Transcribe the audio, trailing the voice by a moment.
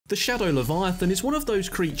The Shadow Leviathan is one of those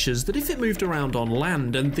creatures that if it moved around on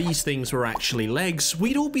land and these things were actually legs,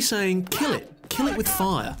 we'd all be saying, kill it. Kill it with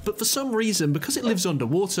fire. But for some reason, because it lives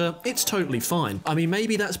underwater, it's totally fine. I mean,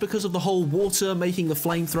 maybe that's because of the whole water making the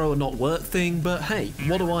flamethrower not work thing, but hey,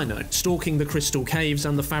 what do I know? Stalking the crystal caves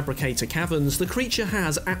and the fabricator caverns, the creature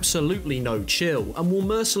has absolutely no chill and will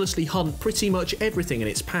mercilessly hunt pretty much everything in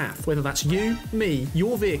its path, whether that's you, me,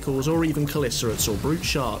 your vehicles, or even chelicerates or brute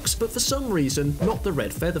sharks. But for some reason, not the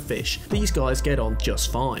red featherfish. These guys get on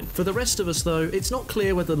just fine. For the rest of us though, it's not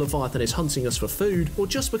clear whether Leviathan is hunting us for food or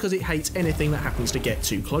just because it hates anything that happens to get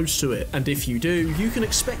too close to it. And if you do, you can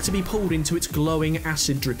expect to be pulled into its glowing,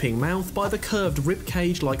 acid-dripping mouth by the curved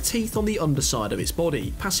ribcage-like teeth on the underside of its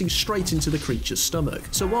body, passing straight into the creature's stomach.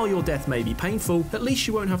 So while your death may be painful, at least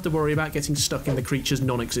you won't have to worry about getting stuck in the creature's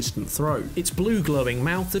non-existent throat. Its blue glowing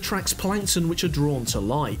mouth attracts plankton which are drawn to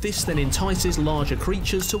light. This then entices larger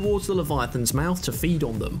creatures towards the Leviathan's mouth to feed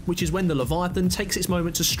on them, which is when the Leviathan takes its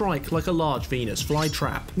moment to strike like a large Venus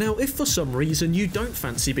flytrap. Now, if for some reason you don't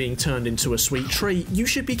fancy being turned into a sweet treat, you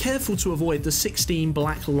should be careful to avoid the 16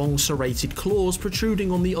 black long serrated claws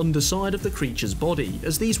protruding on the underside of the creature's body,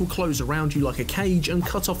 as these will close around you like a cage and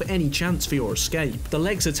cut off any chance for your escape. The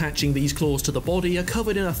legs attaching these claws to the body are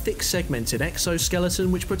covered in a thick segmented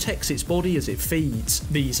exoskeleton which protects its body as it feeds.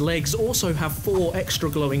 These legs also have 4 extra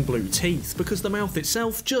glowing blue teeth, because the mouth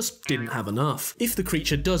itself just didn't have enough. If the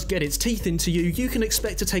creature does get its teeth into you, you can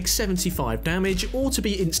expect to take 75 damage or to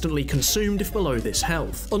be instantly consumed if below this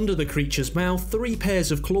health. Under the creature's mouth, 3 pairs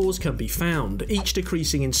of claws can be found, each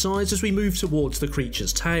decreasing in size as we move towards the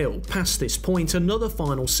creature's tail. Past this point, another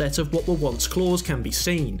final set of what were once claws can be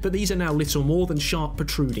seen, but these are now little more than sharp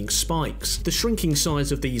protruding spikes. The shrinking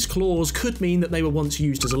size of these claws could mean that they were once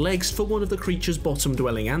used as legs for one of the creature's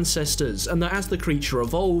bottom-dwelling ancestors, and that as the creature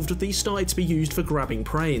evolved, these started to be used for grabbing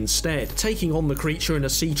prey instead. Taking on the creature in a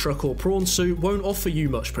sea truck or prawn suit won't offer you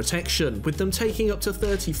much protection, with them taking up to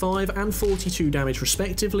 35 and 42 damage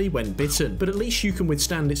respectively when bitten, but at least you can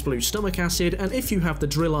withstand its blue stomach acid, and if you have the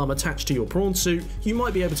drill arm attached to your prawn suit, you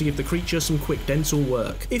might be able to give the creature some quick dental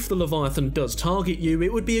work. If the Leviathan does target you,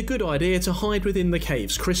 it would be a good idea to hide within the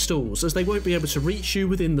cave's crystals, as they won't be able to reach you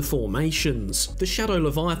within the formations. The Shadow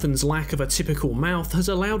Leviathan's lack of a typical mouth has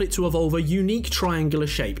allowed it to evolve a unique triangular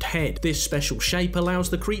shaped head. This special shape allows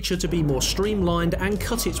the creature to be more streamlined and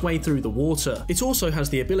cut its way through the water. It also has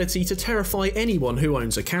the ability to terrify anyone who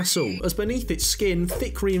owns a castle, as beneath its skin,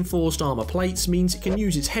 thick reinforced armor plates means it can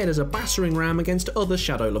use its head as a battering ram against other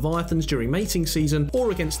Shadow Leviathans during mating season,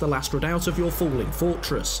 or against the last redoubt of your falling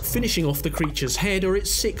fortress. Finishing off the creature's head are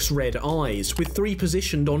its 6 red eyes, with 3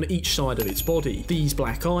 positioned on each side of its body. These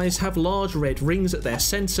black eyes have large red rings at their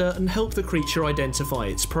centre and help the creature identify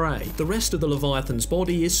its prey. The rest of the Leviathan's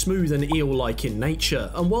body is smooth and eel-like in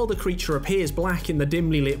nature, and while the creature appears black in the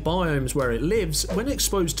dimly lit biomes where it lives, when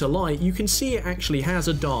exposed to light you can see it actually has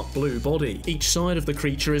a dark blue body. Each side of the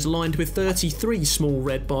creature is lined with 33 small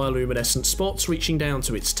red bioluminescent spots reaching down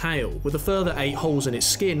to its tail, with a further 8 holes in its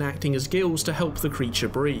skin acting as gills to help the creature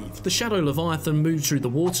breathe. The Shadow Leviathan moves through the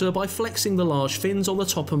water by flexing the large fins on the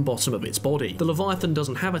top and bottom of its body. The Leviathan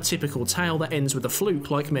doesn't have a typical tail that ends with a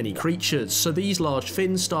fluke like many creatures, so these large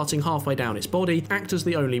fins starting halfway down its body act as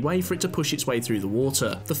the only way for it to push its way through the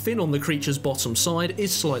water. The fin on the creature's bottom side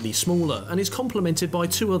is slightly smaller and is complemented by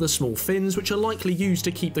 2 other small fins which are likely used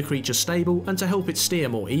to keep the creature stable and to help it steer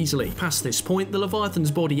more easily. Past this point, the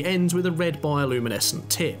Leviathan's body ends with a red bioluminescent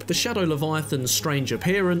tip. The Shadow Leviathan's strange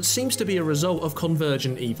appearance seems to be a result of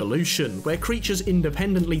convergent evolution, where creatures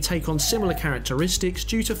independently take on similar characteristics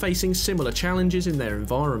due to facing similar challenges in their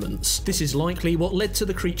environments. This is likely what led to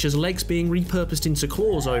the creature's legs being repurposed into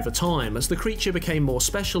claws over time, as the creature became more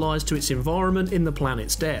specialised to its environment in the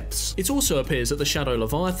planet's depths. It also appears that the Shadow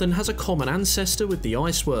Leviathan has a common ancestor with the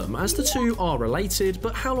ice worm, as the two are related,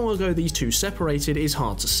 but how long ago these two separated is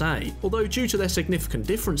hard to say, although due to their significant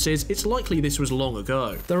differences, it's likely this was long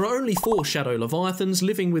ago. There are only 4 Shadow Leviathans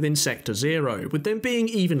living within Sector 0, with them being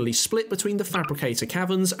evenly split between the Fabricator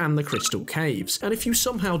Caverns and the Crystal Caves, and if you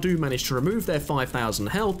somehow do manage to remove their 5000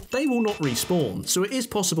 health, they will not respawn, so it is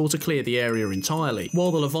possible to clear the area entirely.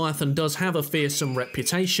 While the Leviathan does have a fearsome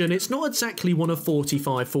reputation, it's not exactly one of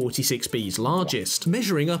 4546B's largest,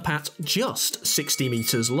 measuring up at just 60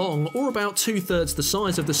 meters long, or about 2/3 the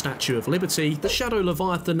size of the Statue of Liberty. The Shadow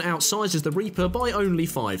Leviathan outsizes the Reaper by only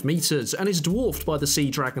 5 meters and is dwarfed by the Sea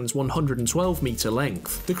Dragon's 112 meter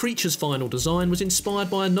length. The creature's final design was inspired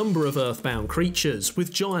by a number of earthbound creatures,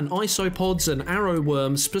 with giant isopods and arrow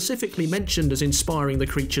worms specifically mentioned as inspiring the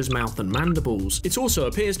creature's mouth and mandibles. It also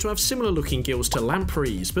appears to have similar looking gills to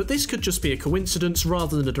lampreys, but this could just be a coincidence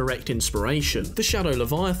rather than a direct inspiration. The Shadow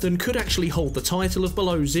Leviathan could actually hold the title of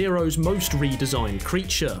Below Zero's most redesigned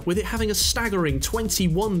creature, with it having a staggering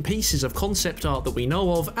 21 pieces of concept art that we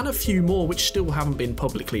know of, and a few more which still haven't been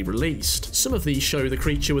publicly released. Some of these show the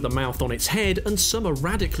creature with a mouth on its head, and some are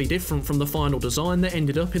radically different from the final design that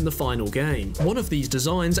ended up in the final game. One of these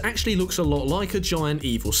designs actually looks a lot like a giant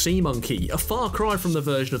evil sea monkey, a far cry from the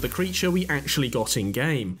version of the creature we actually got in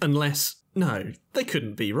game. Unless... no, they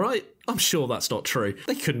couldn't be, right? I'm sure that's not true.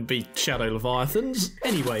 They couldn't be Shadow Leviathans.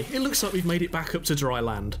 Anyway, it looks like we've made it back up to dry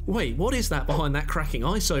land. Wait, what is that behind that cracking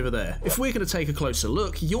ice over there? If we're going to take a closer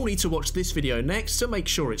look, you'll need to watch this video next to make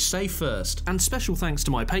sure it's safe first. And special thanks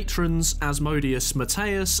to my patrons, Asmodeus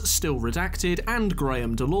Mathijs, Still Redacted, and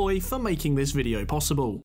Graham DeLoye for making this video possible.